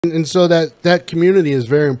And so that community is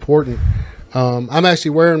very important. I'm actually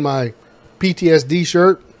wearing my PTSD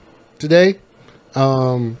shirt today.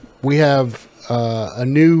 We have a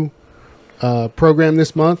new program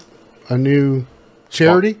this month, a new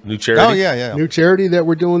charity. New charity? Oh, yeah. New charity that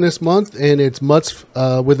we're doing this month, and it's Mutts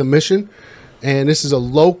with a Mission. And this is a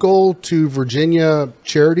local to Virginia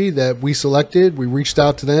charity that we selected. We reached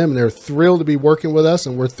out to them, and they're thrilled to be working with us,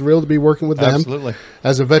 and we're thrilled to be working with them. Absolutely.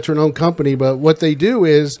 As a veteran-owned company. But what they do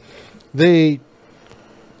is they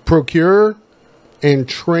procure and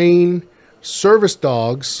train service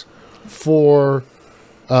dogs for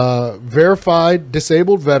verified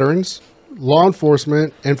disabled veterans, law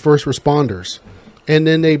enforcement, and first responders. And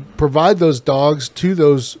then they provide those dogs to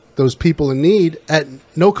those people in need at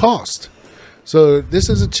no cost. So this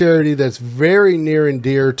is a charity that's very near and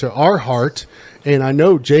dear to our heart, and I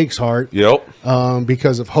know Jake's heart. Yep.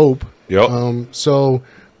 Because of Hope. Yep. So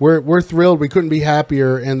we're thrilled. We couldn't be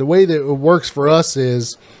happier. And the way that it works for us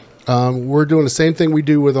is we're doing the same thing we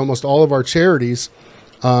do with almost all of our charities,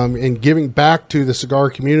 and giving back to the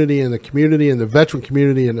cigar community and the veteran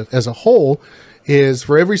community and as a whole. Is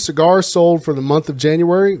for every cigar sold for the month of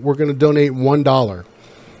January, we're going to donate $1.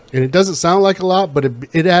 And it doesn't sound like a lot, but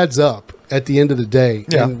it adds up at the end of the day.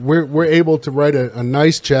 Yeah. And we're able to write a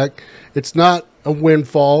nice check. It's not a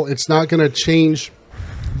windfall. It's not going to change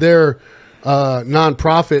their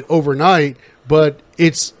nonprofit overnight, but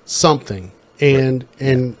it's something. And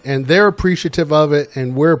they're appreciative of it,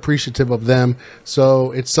 and we're appreciative of them.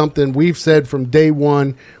 So it's something we've said from day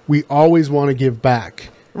one, we always want to give back.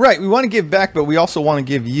 Right. We want to give back, but we also want to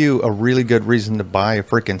give you a really good reason to buy a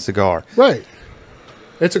freaking cigar. Right.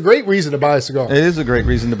 It's a great reason to buy a cigar. It is a great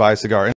reason to buy a cigar.